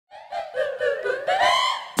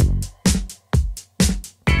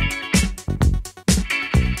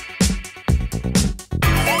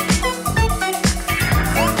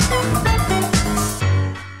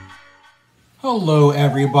Hello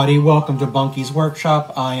everybody, welcome to Bunky's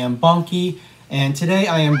Workshop. I am Bunky, and today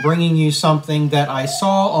I am bringing you something that I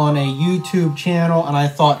saw on a YouTube channel and I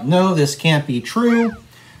thought, no, this can't be true.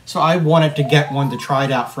 So I wanted to get one to try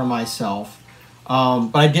it out for myself,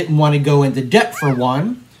 but I didn't want to go into debt for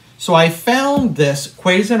one. So I found this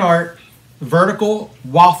Cuisinart Vertical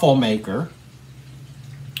waffle maker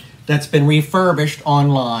that's been refurbished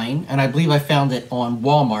online, and I believe I found it on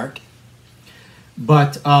Walmart.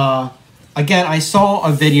 But again, I saw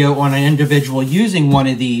a video on an individual using one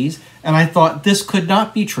of these, and I thought this could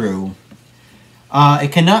not be true.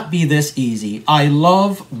 It cannot be this easy. I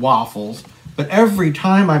love waffles, but every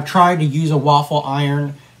time I've tried to use a waffle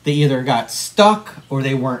iron, they either got stuck or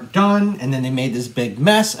they weren't done, and then they made this big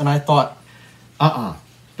mess, and I thought, But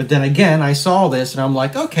then again, I saw this, and I'm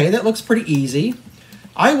like, okay, that looks pretty easy.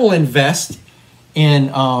 I will invest in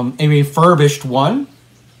a refurbished one.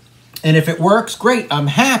 And if it works, great, I'm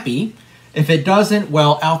happy. If it doesn't,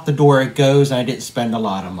 well, out the door it goes, and I didn't spend a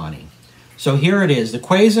lot of money. So here it is, the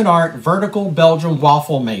Cuisinart Vertical Belgian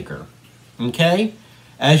Waffle Maker. Okay?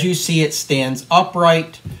 As you see, it stands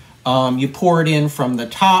upright. You pour it in from the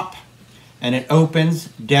top, and it opens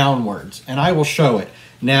downwards. And I will show it.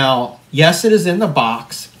 Now, yes, it is in the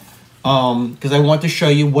box, because I want to show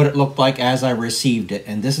you what it looked like as I received it.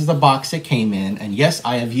 And this is the box it came in. And yes,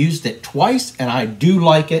 I have used it twice, and I do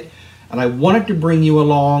like it. And I wanted to bring you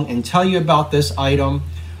along and tell you about this item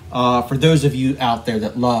for those of you out there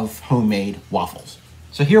that love homemade waffles.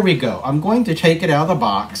 So here we go. I'm going to take it out of the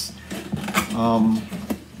box.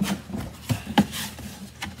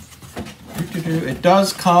 It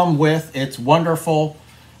does come with its wonderful,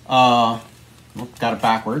 got it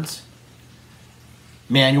backwards,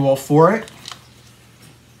 manual for it.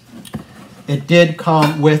 It did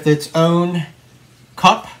come with its own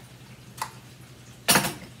cup.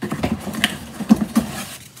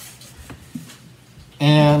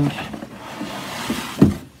 And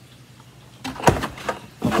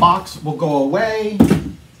the box will go away.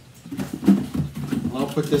 I'll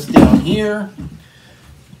put this down here.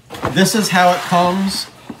 This is how it comes.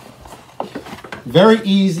 Very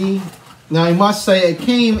easy. Now I must say it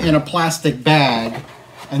came in a plastic bag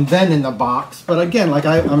and then in the box. But again, like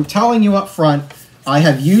I'm telling you up front, I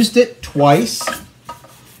have used it twice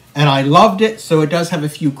and I loved it. So it does have a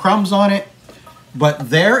few crumbs on it. But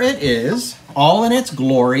there it is, all in its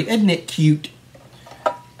glory. Isn't it cute?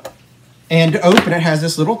 And to open it has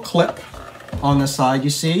this little clip on the side, you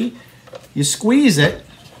see? You squeeze it,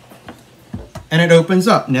 and it opens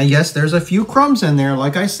up. Now, yes, there's a few crumbs in there,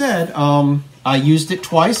 like I said. I used it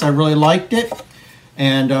twice. I really liked it.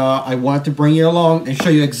 And I want to bring you along and show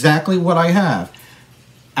you exactly what I have.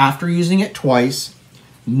 After using it twice,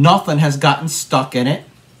 nothing has gotten stuck in it.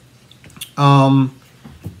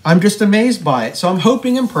 I'm just amazed by it. So I'm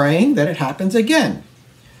hoping and praying that it happens again.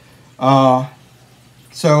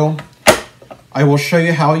 So I will show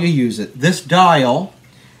you how you use it. This dial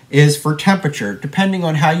is for temperature, depending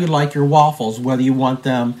on how you like your waffles, whether you want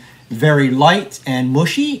them very light and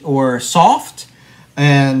mushy or soft.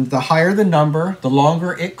 And the higher the number, the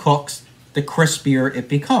longer it cooks, the crispier it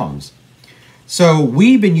becomes. So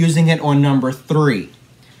we've been using it on number 3.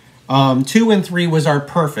 2 and 3 was our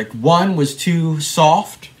perfect. 1 was too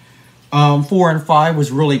soft. 4 and 5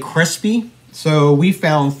 was really crispy. So we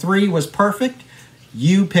found 3 was perfect.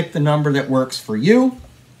 You pick the number that works for you.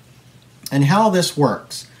 And how this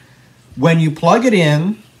works. When you plug it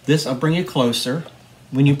in, I'll bring it closer.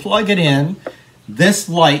 When you plug it in, this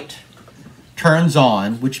light turns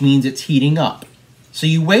on, which means it's heating up. So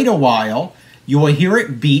you wait a while, you will hear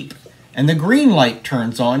it beep, and the green light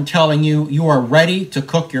turns on, telling you you are ready to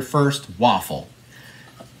cook your first waffle.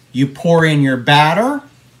 You pour in your batter.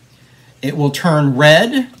 It will turn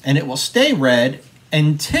red, and it will stay red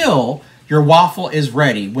until your waffle is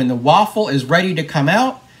ready. When the waffle is ready to come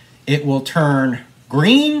out, it will turn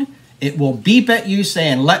green. It will beep at you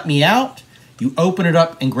saying, let me out. You open it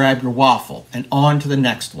up and grab your waffle, and on to the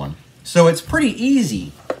next one. So it's pretty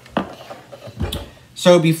easy.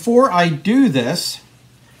 So before I do this,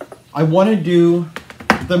 I want to do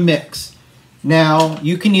the mix. Now,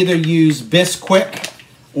 you can either use Bisquick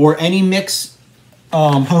or any mix,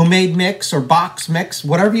 homemade mix or box mix,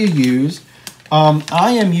 whatever you use.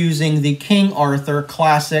 I am using the King Arthur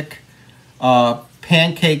Classic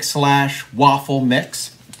pancake / waffle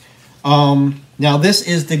mix. Now this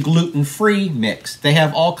is the gluten-free mix. They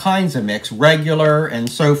have all kinds of mix, regular and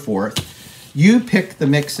so forth. You pick the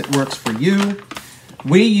mix that works for you.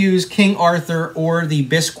 We use King Arthur or the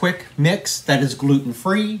Bisquick mix that is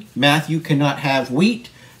gluten-free. Matthew cannot have wheat,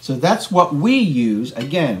 so that's what we use.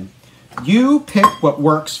 Again, you pick what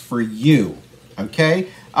works for you, okay?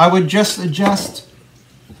 I would just suggest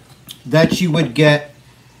that you would get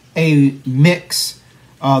a mix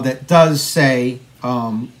that does say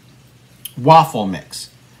waffle mix.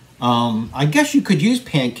 I guess you could use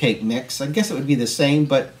pancake mix. I guess it would be the same,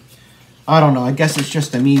 but I don't know. I guess it's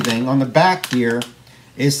just a me thing. On the back here,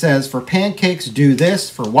 it says for pancakes, do this.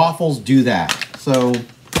 For waffles, do that. So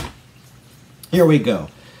here we go.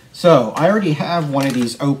 So I already have one of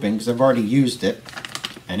these open because I've already used it.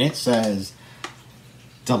 And it says,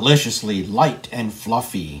 deliciously light and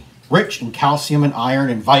fluffy, rich in calcium and iron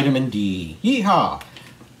and vitamin D. Yeehaw!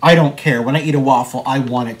 I don't care. When I eat a waffle, I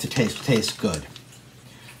want it to taste good.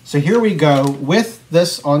 So here we go with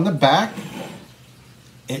this on the back.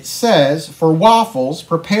 It says, for waffles,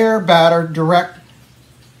 prepare batter direct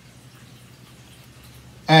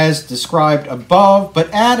as described above, but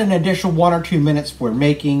add an additional 1 or 2 minutes for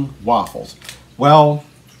making waffles. Well,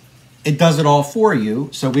 it does it all for you,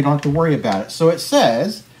 so we don't have to worry about it. So it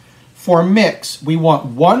says, for mix, we want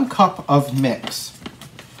 1 cup of mix.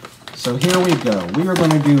 So here we go. We are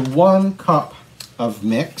going to do 1 cup of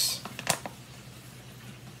mix.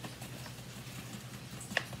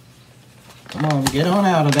 Come on, get on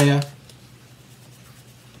out of there.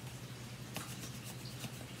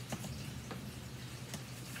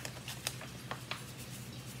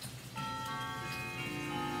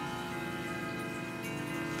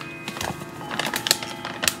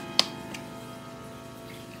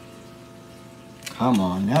 Come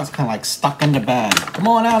on, now it's kind of like stuck in the bag. Come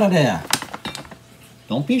on out of there.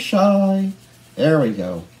 Don't be shy. There we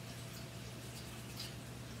go.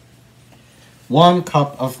 1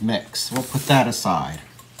 cup of mix. We'll put that aside.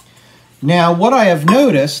 Now, what I have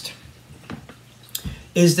noticed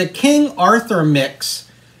is the King Arthur mix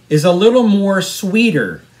is a little more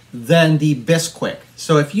sweeter than the Bisquick.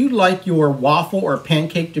 So if you like your waffle or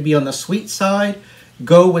pancake to be on the sweet side,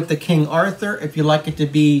 go with the King Arthur. If you like it to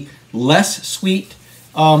be less sweet,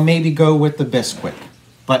 maybe go with the Bisquick.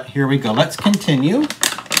 But here we go. Let's continue.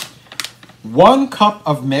 1 cup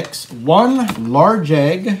of mix, 1 large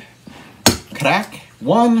egg, crack,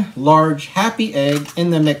 1 large happy egg.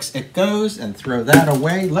 In the mix it goes, and throw that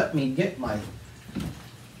away. Let me get my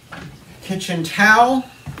kitchen towel.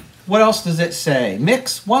 What else does it say?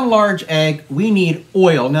 Mix 1 large egg. We need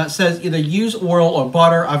oil. Now it says either use oil or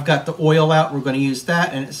butter. I've got the oil out. We're going to use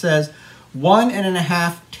that. And it says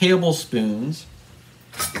 1.5 tablespoons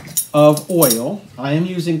of oil. I am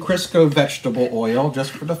using Crisco vegetable oil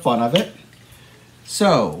just for the fun of it.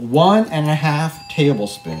 So 1.5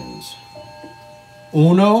 tablespoons.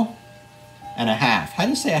 1.5. How do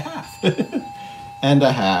you say a half? And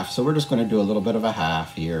a half. So we're just going to do a little bit of a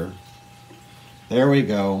half here. There we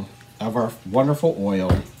go. Of our wonderful oil.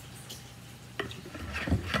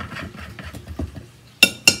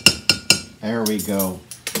 There we go.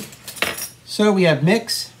 So we have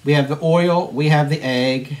mix, we have the oil, we have the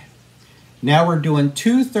egg. Now we're doing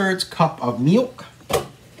 2/3 cup of milk.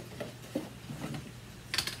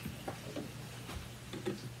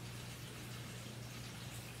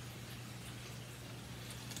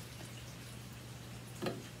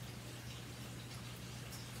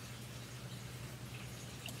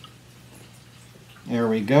 There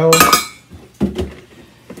we go.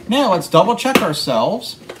 Now let's double check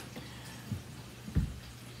ourselves.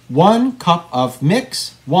 1 cup of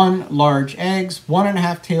mix, 1 large eggs,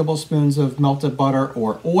 1.5 tablespoons of melted butter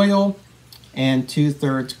or oil, and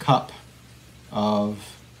 2/3 cup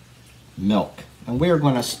of milk. And we are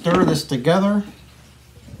going to stir this together.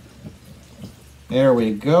 There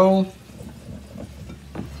we go.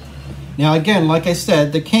 Now again, like I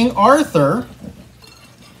said, the King Arthur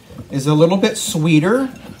is a little bit sweeter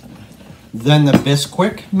than the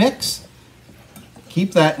Bisquick mix.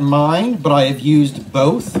 Keep that in mind, but I have used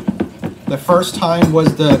both. The first time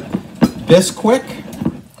was the Bisquick,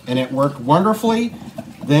 and it worked wonderfully.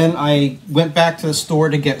 Then I went back to the store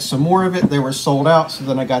to get some more of it. They were sold out, so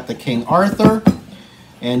then I got the King Arthur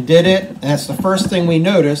and did it. And that's the first thing we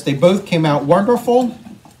noticed. They both came out wonderful.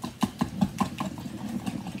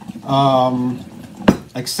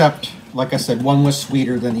 Except, like I said, one was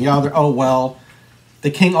sweeter than the other. Oh well,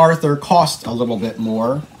 the King Arthur cost a little bit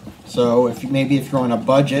more. So maybe if you're on a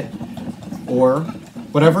budget or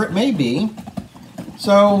whatever it may be.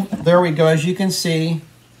 So there we go, as you can see.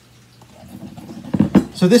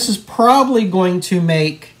 So this is probably going to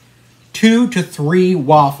make 2 to 3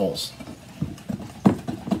 waffles.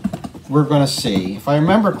 We're going to see. If I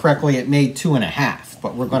remember correctly, it made 2.5,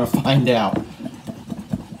 but we're going to find out.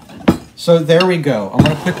 So there we go. I'm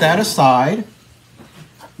going to put that aside.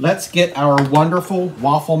 Let's get our wonderful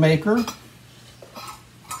waffle maker.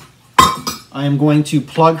 I am going to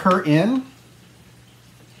plug her in.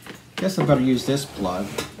 Guess I better use this plug.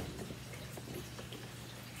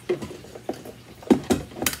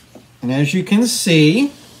 And as you can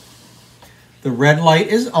see, the red light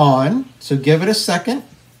is on, so give it a second.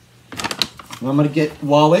 I'm going to get,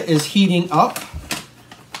 while it is heating up,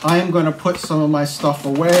 I am going to put some of my stuff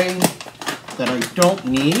away that I don't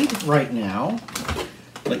need right now.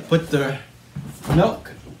 Like put the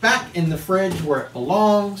milk back in the fridge where it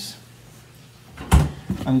belongs.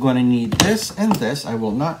 I'm going to need this and this. I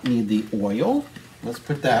will not need the oil. Let's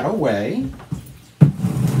put that away.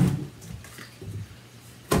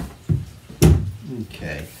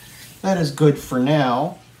 Okay, that is good for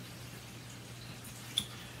now.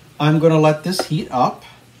 I'm going to let this heat up.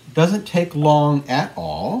 Doesn't take long at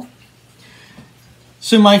all.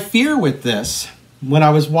 So my fear with this, when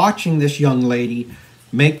I was watching this young lady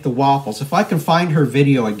make the waffles, if I can find her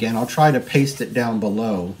video again, I'll try to paste it down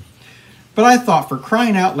below. But I thought, for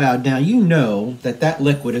crying out loud, now you know that that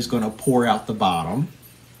liquid is going to pour out the bottom,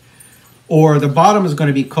 or the bottom is going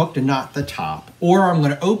to be cooked and not the top, or I'm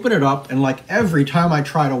going to open it up and like every time I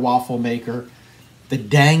tried a waffle maker, the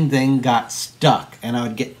dang thing got stuck and I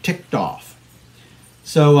would get ticked off.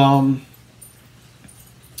 So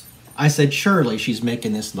I said, surely she's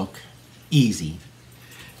making this look easy.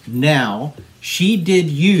 Now, she did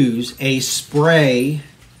use a spray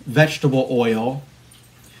vegetable oil,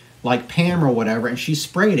 like Pam or whatever, and she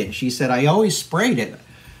sprayed it. She said, I always sprayed it.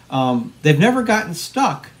 They've never gotten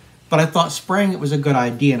stuck, but I thought spraying it was a good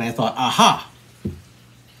idea, and I thought, aha,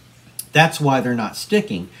 that's why they're not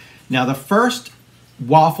sticking. Now, the first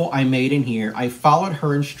waffle I made in here, I followed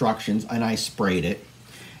her instructions and I sprayed it.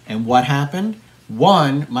 And what happened?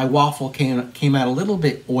 One, my waffle came out a little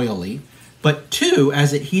bit oily, but two,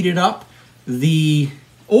 as it heated up, the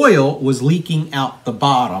oil was leaking out the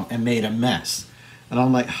bottom and made a mess. And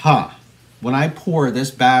I'm like, when I pour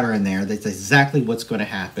this batter in there, that's exactly what's going to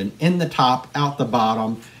happen. In the top, out the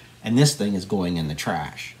bottom, and this thing is going in the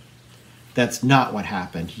trash. That's not what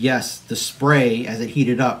happened. Yes, the spray, as it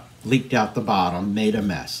heated up, leaked out the bottom, made a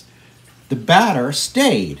mess. The batter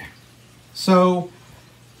stayed. So,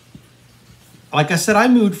 like I said, I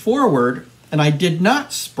moved forward, and I did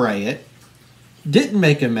not spray it, didn't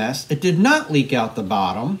make a mess, it did not leak out the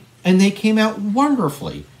bottom, and they came out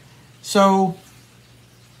wonderfully. So,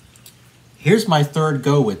 here's my third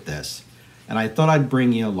go with this, and I thought I'd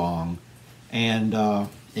bring you along. And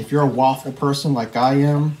if you're a waffle person like I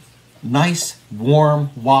am, nice warm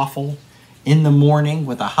waffle in the morning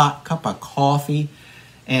with a hot cup of coffee,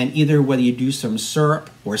 and either whether you do some syrup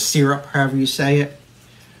or syrup, however you say it.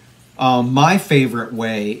 My favorite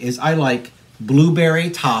way is I like blueberry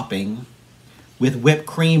topping with whipped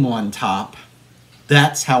cream on top.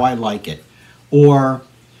 That's how I like it. Or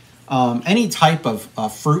any type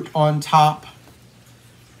of fruit on top.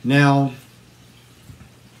 Now,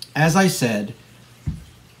 as I said,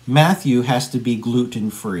 Matthew has to be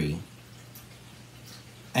gluten-free.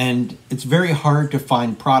 And it's very hard to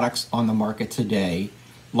find products on the market today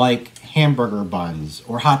like hamburger buns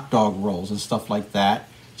or hot dog rolls and stuff like that.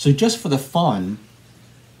 So just for the fun,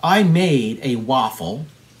 I made a waffle.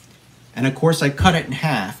 And of course I cut it in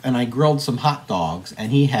half and I grilled some hot dogs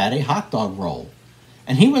and he had a hot dog roll.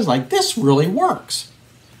 And he was like, this really works.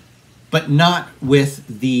 But not with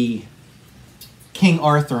the King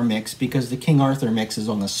Arthur mix, because the King Arthur mix is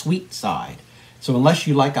on the sweet side. So unless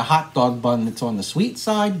you like a hot dog bun that's on the sweet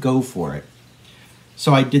side, go for it.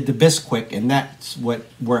 So I did the Bisquick, and that's what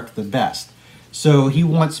worked the best. So he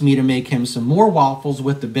wants me to make him some more waffles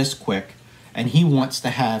with the Bisquick, and he wants to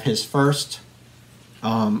have his first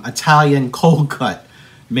Italian cold cut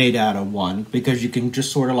made out of one, because you can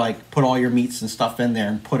just sort of like put all your meats and stuff in there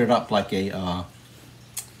and put it up like a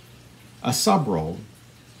sub roll.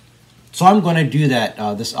 So I'm going to do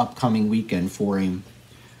that this upcoming weekend for him.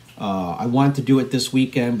 I wanted to do it this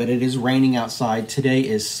weekend, but it is raining outside. Today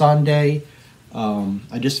is Sunday.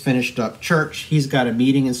 I just finished up church. He's got a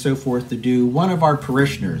meeting and so forth to do. One of our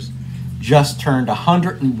parishioners just turned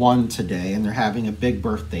 101 today, and they're having a big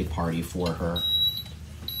birthday party for her.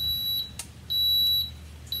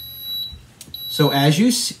 So as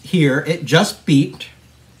you hear, it just beeped.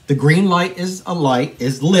 The green light is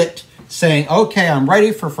lit, saying, okay, I'm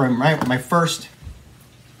ready for my first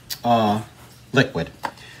liquid.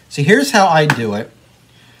 So here's how I do it.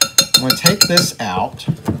 I'm going to take this out.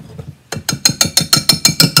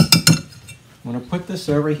 I'm going to put this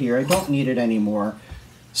over here. I don't need it anymore.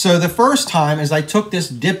 So the first time is I took this,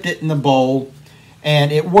 dipped it in the bowl,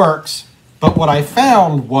 and it works. But what I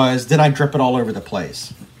found was then I drip it all over the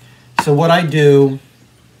place. So what I do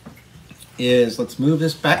is, let's move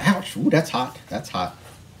this back. Ouch, ooh, that's hot. That's hot.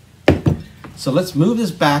 So let's move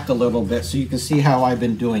this back a little bit so you can see how I've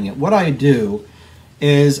been doing it. What I do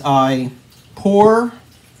is I pour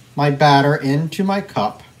my batter into my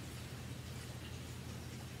cup.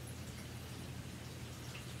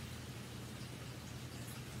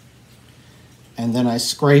 And then I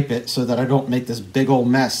scrape it so that I don't make this big old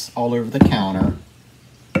mess all over the counter.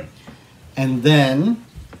 And then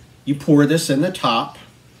you pour this in the top.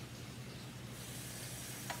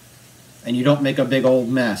 And you don't make a big old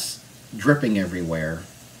mess dripping everywhere.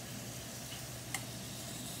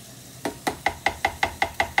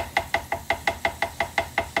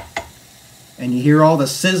 And you hear all the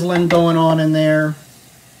sizzling going on in there.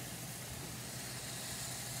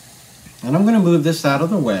 And I'm going to move this out of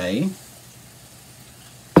the way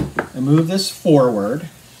and move this forward.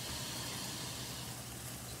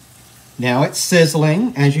 Now it's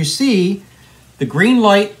sizzling. As you see, the green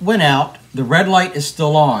light went out, the red light is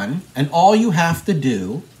still on, and all you have to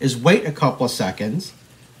do is wait a couple of seconds.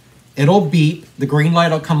 It'll beep, the green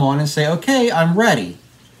light will come on and say, okay, I'm ready.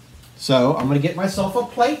 So I'm going to get myself a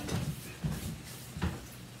plate.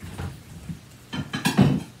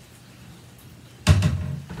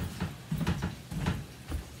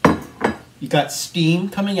 You got steam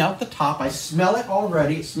coming out the top. I smell it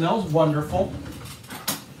already. It smells wonderful.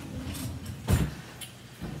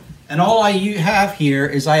 And all I have here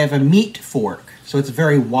is I have a meat fork. So it's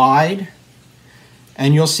very wide.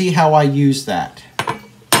 And you'll see how I use that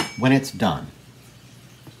when it's done.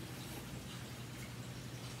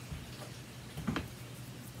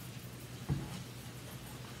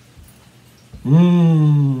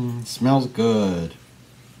 Smells good.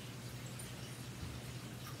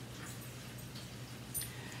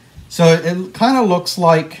 So it kind of looks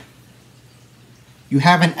like you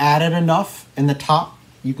haven't added enough in the top.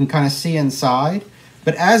 You can kind of see inside.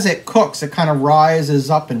 But as it cooks, it kind of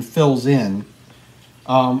rises up and fills in.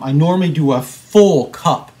 I normally do a full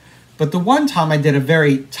cup. But the one time I did a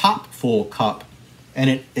very top full cup.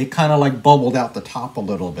 And it kind of like bubbled out the top a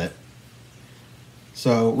little bit.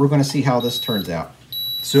 So we're going to see how this turns out.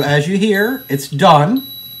 So as you hear, it's done.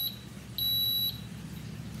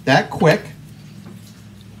 That quick.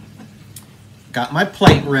 Got my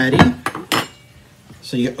plate ready.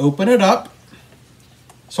 So you open it up.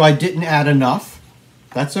 So I didn't add enough.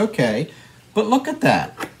 That's okay. But look at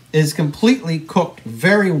that. It's completely cooked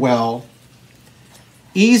very well.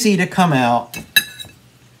 Easy to come out.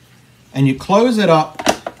 And you close it up.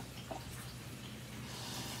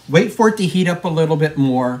 Wait for it to heat up a little bit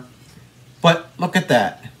more. But look at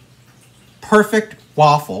that. Perfect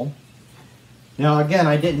waffle. Now again,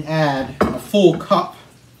 I didn't add a full cup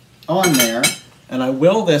on there. And I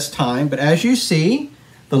will this time, but as you see,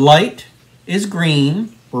 the light is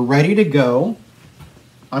green. We're ready to go.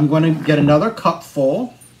 I'm going to get another cup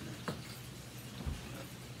full.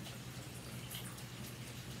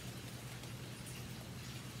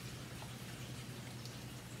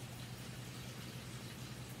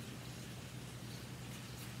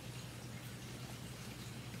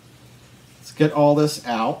 Let's get all this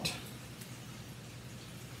out.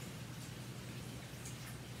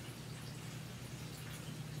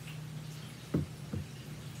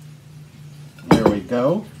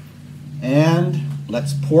 Go, and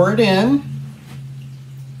let's pour it in.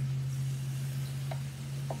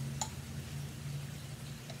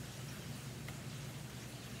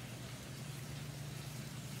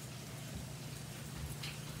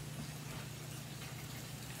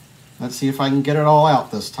 Let's see if I can get it all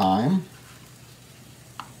out this time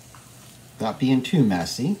without being too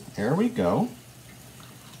messy. There we go.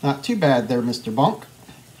 Not too bad there, Mr. Bunk.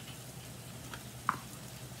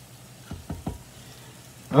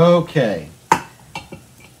 Okay.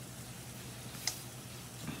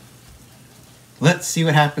 Let's see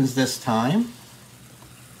what happens this time.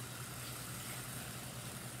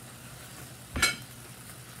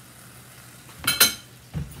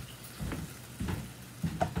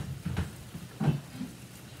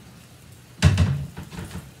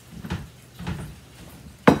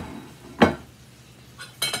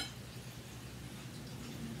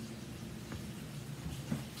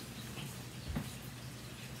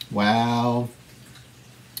 Wow.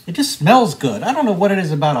 It just smells good. I don't know what it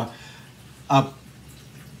is about a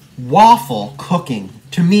waffle cooking.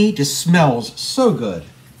 To me, it just smells so good.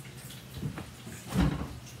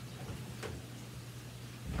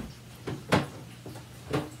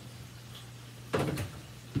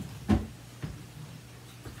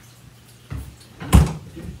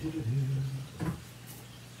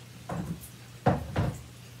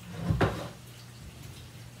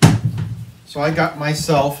 So I got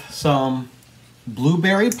myself some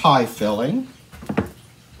blueberry pie filling.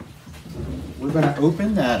 We're going to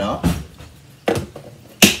open that up.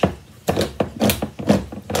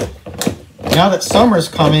 Now that summer's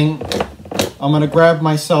coming, I'm going to grab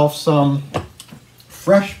myself some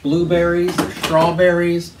fresh blueberries or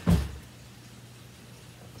strawberries.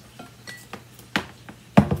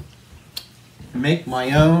 Make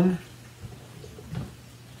my own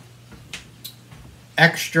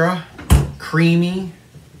extra creamy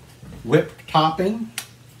whipped topping.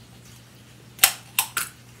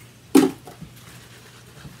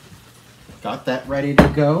 Got that ready to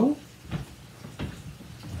go.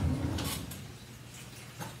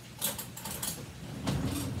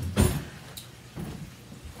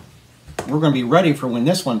 We're going to be ready for when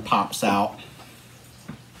this one pops out.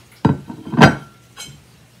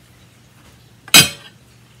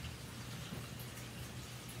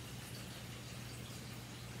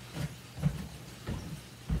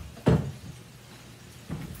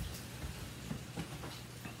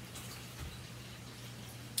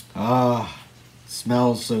 Ah,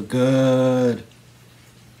 smells so good.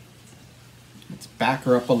 Let's back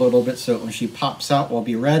her up a little bit so when she pops out, we'll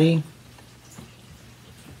be ready.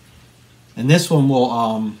 And this one will,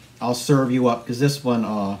 I'll serve you up because this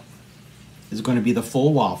one is going to be the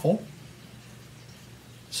full waffle.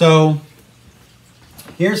 So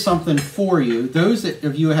here's something for you. Those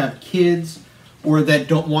of you who have kids or that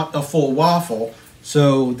don't want a full waffle.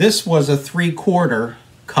 So this was a 3/4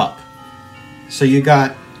 cup. So you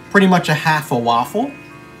got pretty much a half a waffle.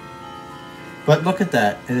 But look at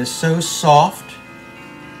that. It is so soft.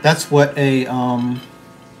 That's what a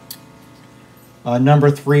number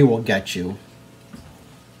 3 will get you.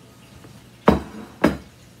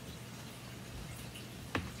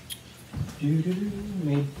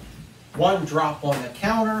 Made one drop on the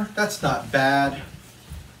counter. That's not bad.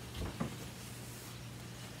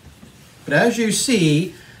 But as you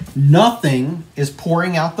see, nothing is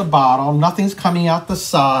pouring out the bottom. Nothing's coming out the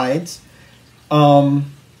sides. Oh.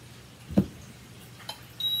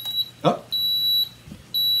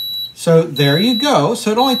 So there you go. So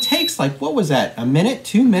it only takes like, what was that? A minute,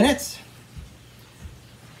 2 minutes?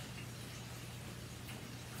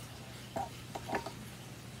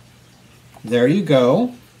 There you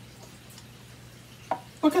go.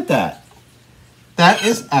 Look at that. That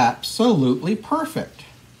is absolutely perfect.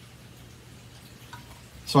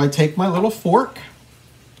 So I take my little fork,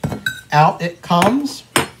 out it comes,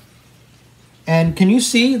 and can you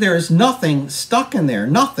see there's nothing stuck in there,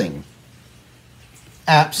 nothing.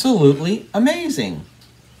 Absolutely amazing.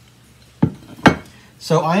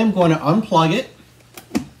 So I am going to unplug it,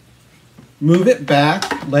 move it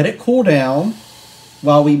back, let it cool down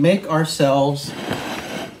while we make ourselves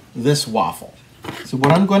this waffle. So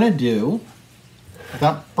what I'm going to do,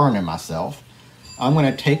 without burning myself, I'm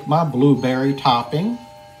going to take my blueberry topping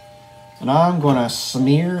and I'm going to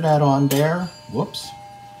smear that on there. Whoops.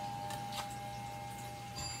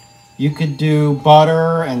 You could do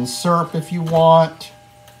butter and syrup if you want.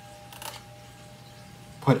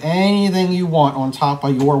 Put anything you want on top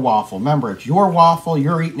of your waffle. Remember, it's your waffle,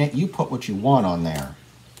 you're eating it, you put what you want on there.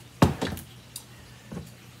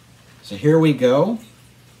 So here we go.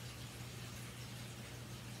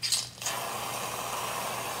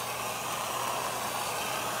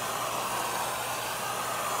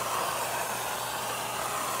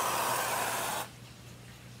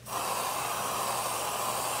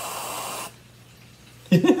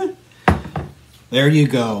 There you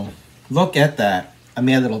go. Look at that. I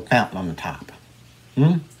made a little fountain on the top.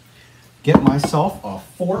 Get myself a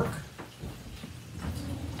fork.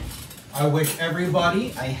 I wish everybody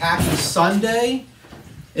a happy Sunday.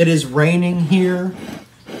 It is raining here.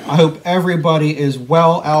 I hope everybody is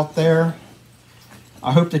well out there.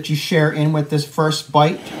 I hope that you share in with this first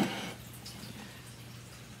bite.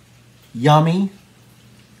 Yummy.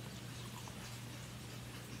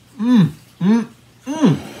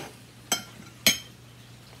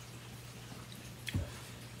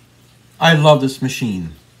 I love this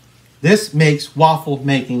machine. This makes waffle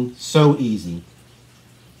making so easy.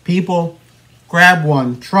 People, grab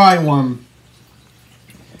one, try one.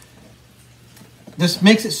 This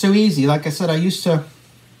makes it so easy. Like I said, I used to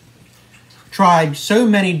try so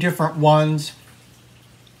many different ones,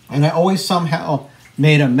 and I always somehow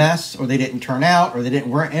made a mess, or they didn't turn out, or they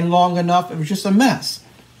weren't in long enough. It was just a mess.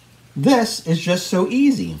 This is just so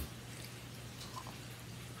easy.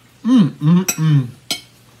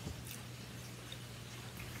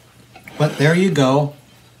 But there you go.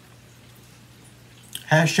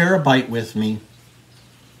 Share a bite with me.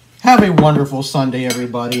 Have a wonderful Sunday,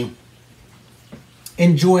 everybody.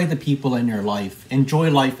 Enjoy the people in your life.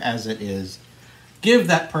 Enjoy life as it is. Give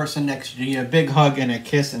that person next to you a big hug and a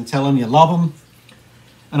kiss and tell them you love them.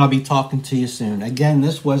 And I'll be talking to you soon. Again,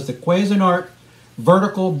 this was the Cuisinart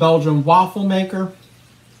Vertical Belgian Waffle Maker.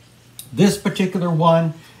 This particular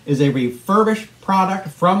one is a refurbished product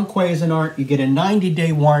from Cuisinart. You get a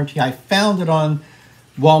 90-day warranty. I found it on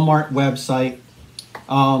Walmart website.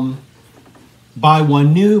 Buy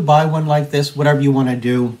one new, buy one like this, whatever you want to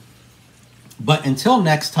do. But until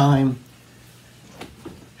next time,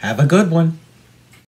 have a good one.